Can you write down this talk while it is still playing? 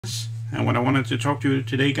and what I wanted to talk to you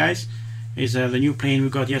today, guys, is the new plane we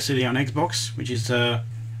got yesterday on Xbox, which is the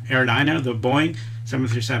airliner, the Boeing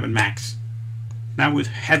 737 MAX. Now we've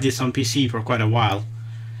had this on PC for quite a while,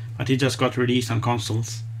 but it just got released on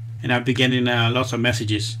consoles, and I've been getting lots of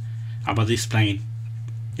messages about this plane.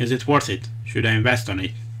 Is it worth it? Should I invest on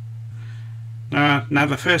it? Now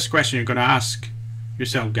the first question you're gonna ask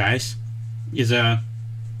yourself, guys, is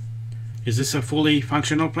this a fully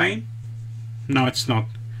functional plane? No, it's not.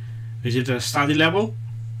 Is it a study level?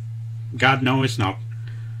 God, no, it's not.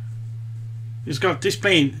 This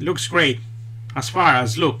plane looks great as far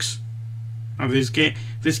as looks.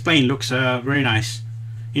 This plane looks very nice.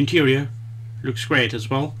 Interior looks great as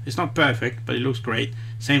well. It's not perfect, but it looks great.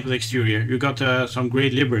 Same for the exterior. You got some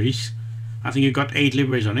great liveries. I think you got 8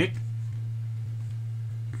 liveries on it.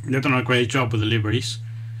 They've done a great job with the liveries.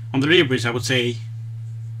 On the liveries, I would say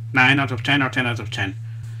 9 out of 10 or 10 out of 10.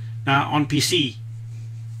 Now on PC,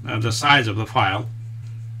 the size of the file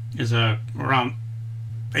is around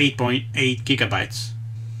 8.8 gigabytes.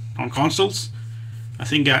 On consoles, I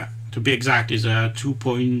think to be exact is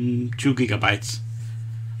 2.2 gigabytes.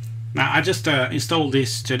 Now I just installed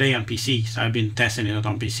this today on PC, so I've been testing it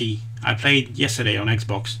on PC. I played yesterday on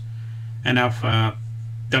Xbox, and I've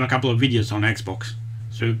done a couple of videos on Xbox.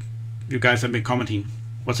 So you guys have been commenting,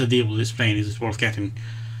 what's the deal with this plane? Is it worth getting?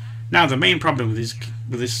 Now the main problem with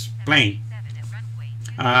this plane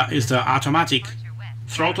is the automatic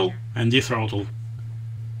throttle and dethrottle.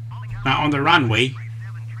 Now on the runway,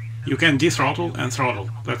 you can dethrottle and throttle,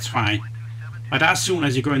 that's fine. But as soon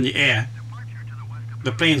as you go in the air,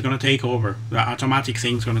 the plane is going to take over. The automatic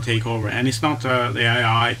thing is going to take over, and it's not the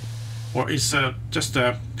AI, or it's just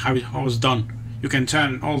how it was done. You can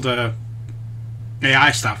turn all the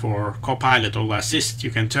AI stuff or co-pilot or assist,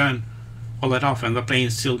 you can turn all that off and the plane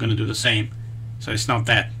is still going to do the same. So it's not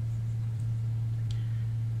that.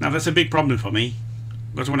 Now that's a big problem for me,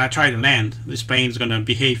 because when I try to land, this plane is going to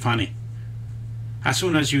behave funny. As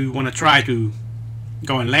soon as you want to try to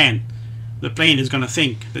go and land, the plane is going to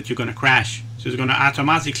think that you're going to crash. So it's going to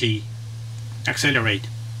automatically accelerate,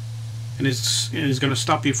 and it's going to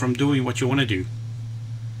stop you from doing what you want to do.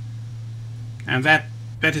 And that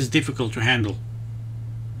is difficult to handle.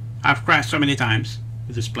 I've crashed so many times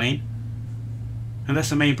with this plane, and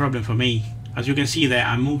that's the main problem for me. As you can see there,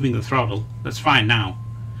 I'm moving the throttle. That's fine now.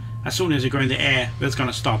 As soon as you go in the air, that's going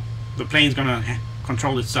to stop. The plane's going to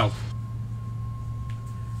control itself.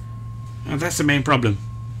 And that's the main problem.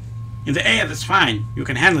 In the air, that's fine. You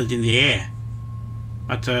can handle it in the air.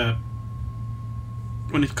 But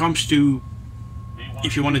when it comes to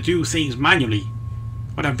if you want to do things manually,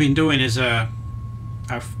 what I've been doing is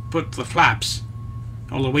I've put the flaps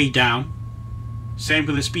all the way down. Same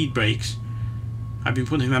with the speed brakes. I've been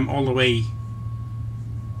putting them all the way.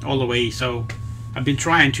 So I've been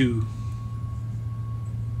trying to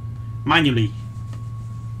manually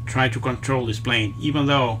try to control this plane, even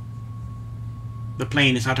though the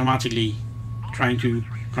plane is automatically trying to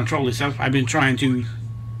control itself. I've been trying to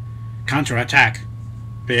counterattack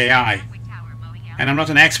the AI, and I'm not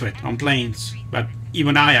an expert on planes, but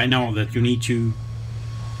even I know that you need to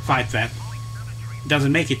fight that. It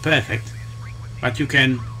doesn't make it perfect, but you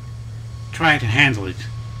can try to handle it.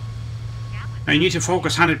 Now you need to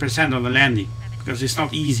focus 100% on the landing, because it's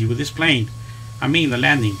not easy with this plane. I mean, the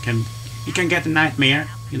landing you can get a nightmare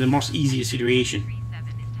in the most easiest situation.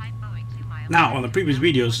 Now on the previous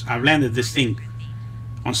videos, I've landed this thing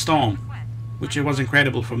on Storm, which was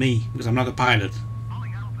incredible for me because I'm not a pilot.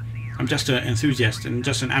 I'm just an enthusiast and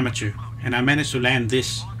just an amateur, and I managed to land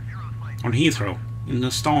this on Heathrow in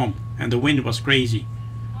the storm, and the wind was crazy.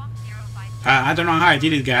 I don't know how I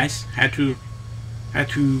did it, guys. Had to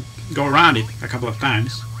go around it a couple of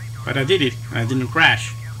times, but I did it and I didn't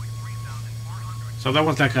crash. So that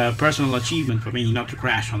was like a personal achievement for me not to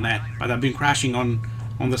crash on that. But I've been crashing on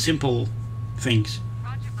the simple things.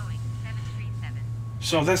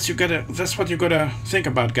 So that's what you gotta think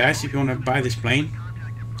about, guys, if you want to buy this plane.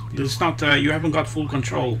 It's not you haven't got full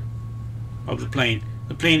control of the plane.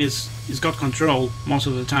 The plane is got control most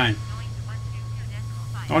of the time.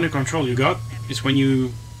 The only control you got is when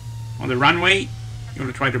you on the runway you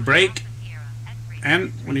want to try to brake,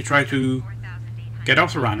 and when you try to get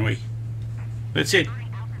off the runway. That's it.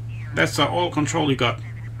 That's all control you got.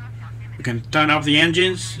 You can turn off the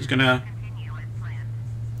engines. And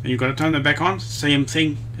you gotta turn them back on. Same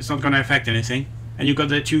thing. It's not gonna affect anything. And you got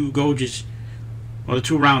the 2 gauges, or the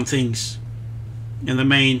 2 round things in the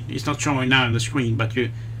main. It's not showing now on the screen, but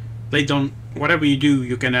they don't. Whatever you do,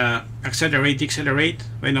 you can accelerate, decelerate.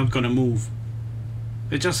 They're not gonna move.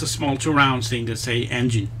 They're just a small 2 rounds thing that say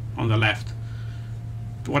engine on the left.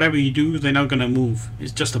 whatever you do, they're not gonna move.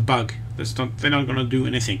 It's just a bug. They're not gonna do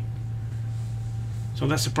anything. So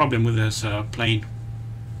that's the problem with this plane.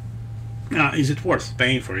 Is it worth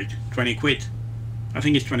paying for it? 20 quid? I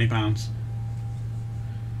think it's 20 pounds.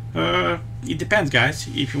 It depends, guys.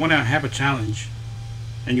 If you want to have a challenge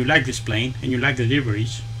and you like this plane and you like the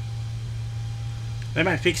liveries, they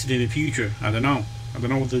might fix it in the future. I don't know. I don't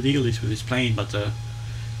know what the deal is with this plane, but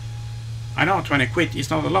I know 20 quid is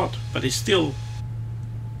not a lot, but it's still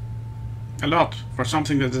a lot for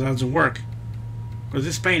something that doesn't work. Because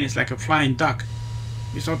this plane is like a flying duck.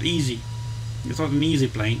 It's not easy. It's not an easy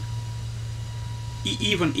plane.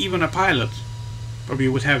 Even a pilot probably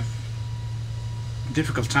would have a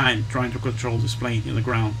difficult time trying to control this plane in the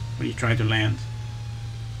ground when you try to land.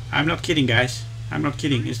 I'm not kidding, guys. I'm not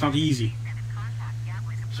kidding. It's not easy.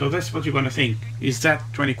 So that's what you're gonna think. Is that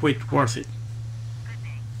 20 quid worth it?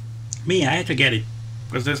 Me, I had to get it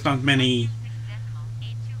because there's not many.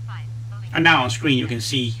 And now on screen you can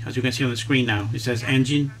see, as you can see on the screen now, it says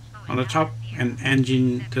engine on the top and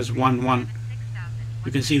engine. There's one.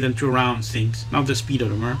 You can see them 2 rounds things, not the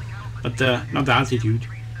speedometer, but not the altitude,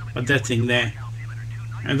 but that thing there.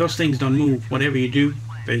 And those things don't move. Whatever you do,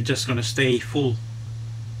 they're just gonna stay full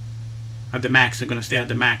at the max. They're gonna stay at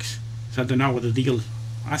the max. So I don't know what the deal.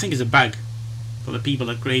 I think it's a bug for the people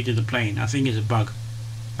that created the plane. I think it's a bug.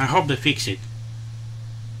 I hope they fix it.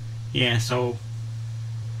 Yeah, so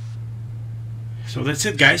that's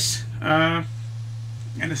it, guys.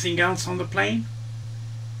 Anything else on the plane?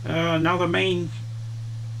 Now the main.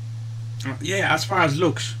 Yeah, as far as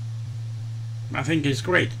looks, I think it's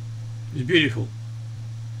great. It's beautiful.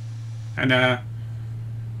 And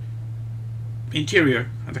interior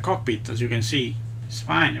and the cockpit, as you can see, is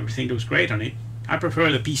fine. Everything looks great on it. I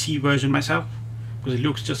prefer the PC version myself because it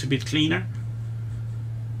looks just a bit cleaner.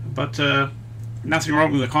 But nothing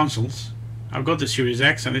wrong with the consoles. I've got the Series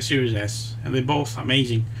X and the Series S, and they're both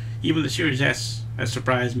amazing. Even the Series S has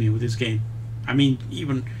surprised me with this game. I mean,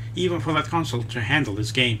 even for that console to handle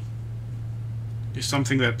this game is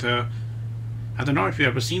something that I don't know if you've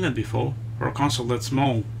ever seen it before, for a console that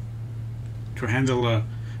small to handle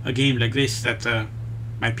a game like this that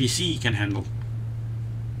my PC can handle.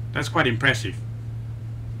 That's quite impressive.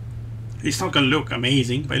 It's not gonna look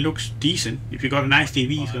amazing, but it looks decent. If you got a nice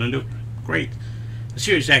TV, it's gonna look great. The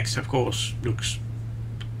Series X, of course, looks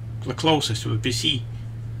the closest to the PC.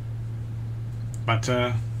 But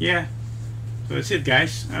yeah, so that's it,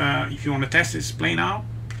 guys. If you want to test this plane out,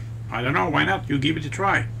 I don't know, why not? You give it a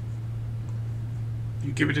try.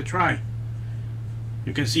 You give it a try.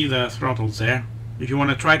 You can see the throttles there. If you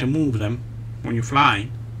want to try to move them when you're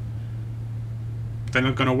flying, they're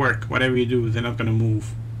not gonna work. Whatever you do, they're not gonna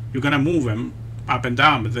move. You're gonna move them up and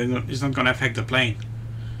down, but it's not gonna affect the plane.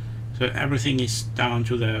 So everything is down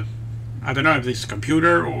to the, I don't know if this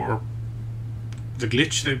computer or the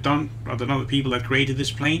glitch they've done. I don't know, the people that created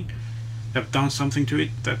this plane, they've done something to it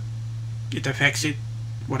that it affects it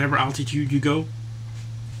whatever altitude you go.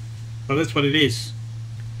 But that's what it is.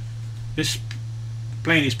 This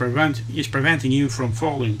plane is preventing you from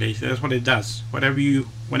falling, basically. That's what it does. Whenever you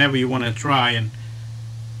want to try and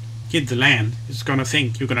hit the land, it's gonna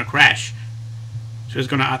think you're gonna crash. So it's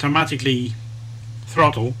gonna automatically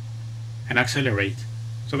throttle and accelerate.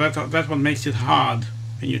 So that's what makes it hard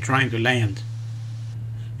when you're trying to land.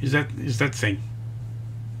 Is that thing.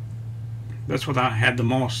 That's what I had the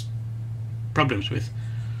most problems with.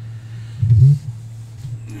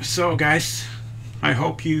 So guys, I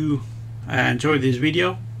hope you enjoyed this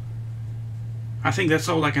video. I think that's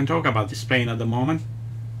all I can talk about this plane at the moment.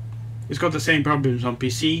 It's got the same problems on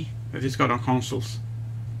PC that it's got on consoles.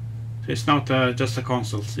 So it's not just the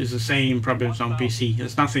consoles, it's the same problems on PC.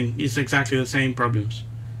 It's nothing, it's exactly the same problems.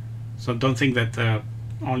 So don't think that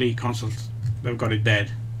only consoles have got it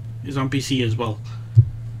bad. It's on PC as well.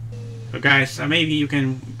 So guys, maybe you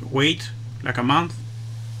can wait like a month.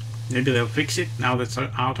 Maybe they'll fix it now that's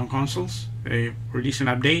out on consoles. They release an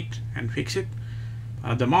update and fix it.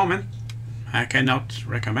 At the moment, I cannot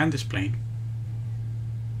recommend this plane.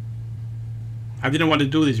 I didn't want to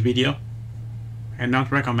do this video and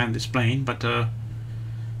not recommend this plane, but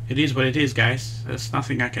it is what it is, guys. There's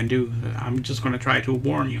nothing I can do. I'm just going to try to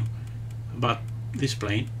warn you about this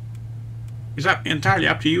plane. It's entirely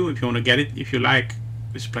up to you if you want to get it. If you like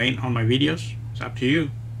this plane on my videos, it's up to you.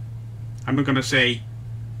 I'm not going to say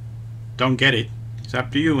don't get it. It's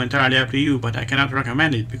up to you, entirely up to you, but I cannot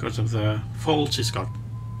recommend it because of the faults it's got.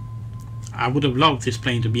 I would have loved this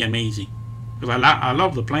plane to be amazing because I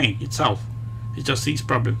love the plane itself. It's just these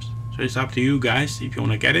problems. So it's up to you guys if you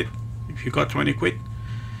want to get it. If you got 20 quid,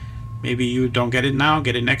 maybe you don't get it now,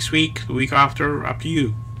 get it next week, the week after, up to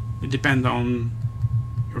you. It depends on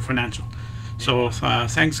your financial. So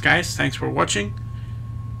thanks guys, thanks for watching,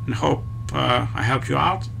 and hope I helped you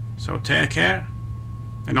out. So take care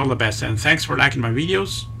and all the best, and thanks for liking my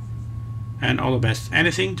videos, and all the best.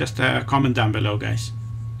 Anything, just comment down below guys.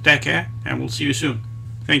 Take care and we'll see you soon.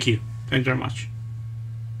 Thank you very much.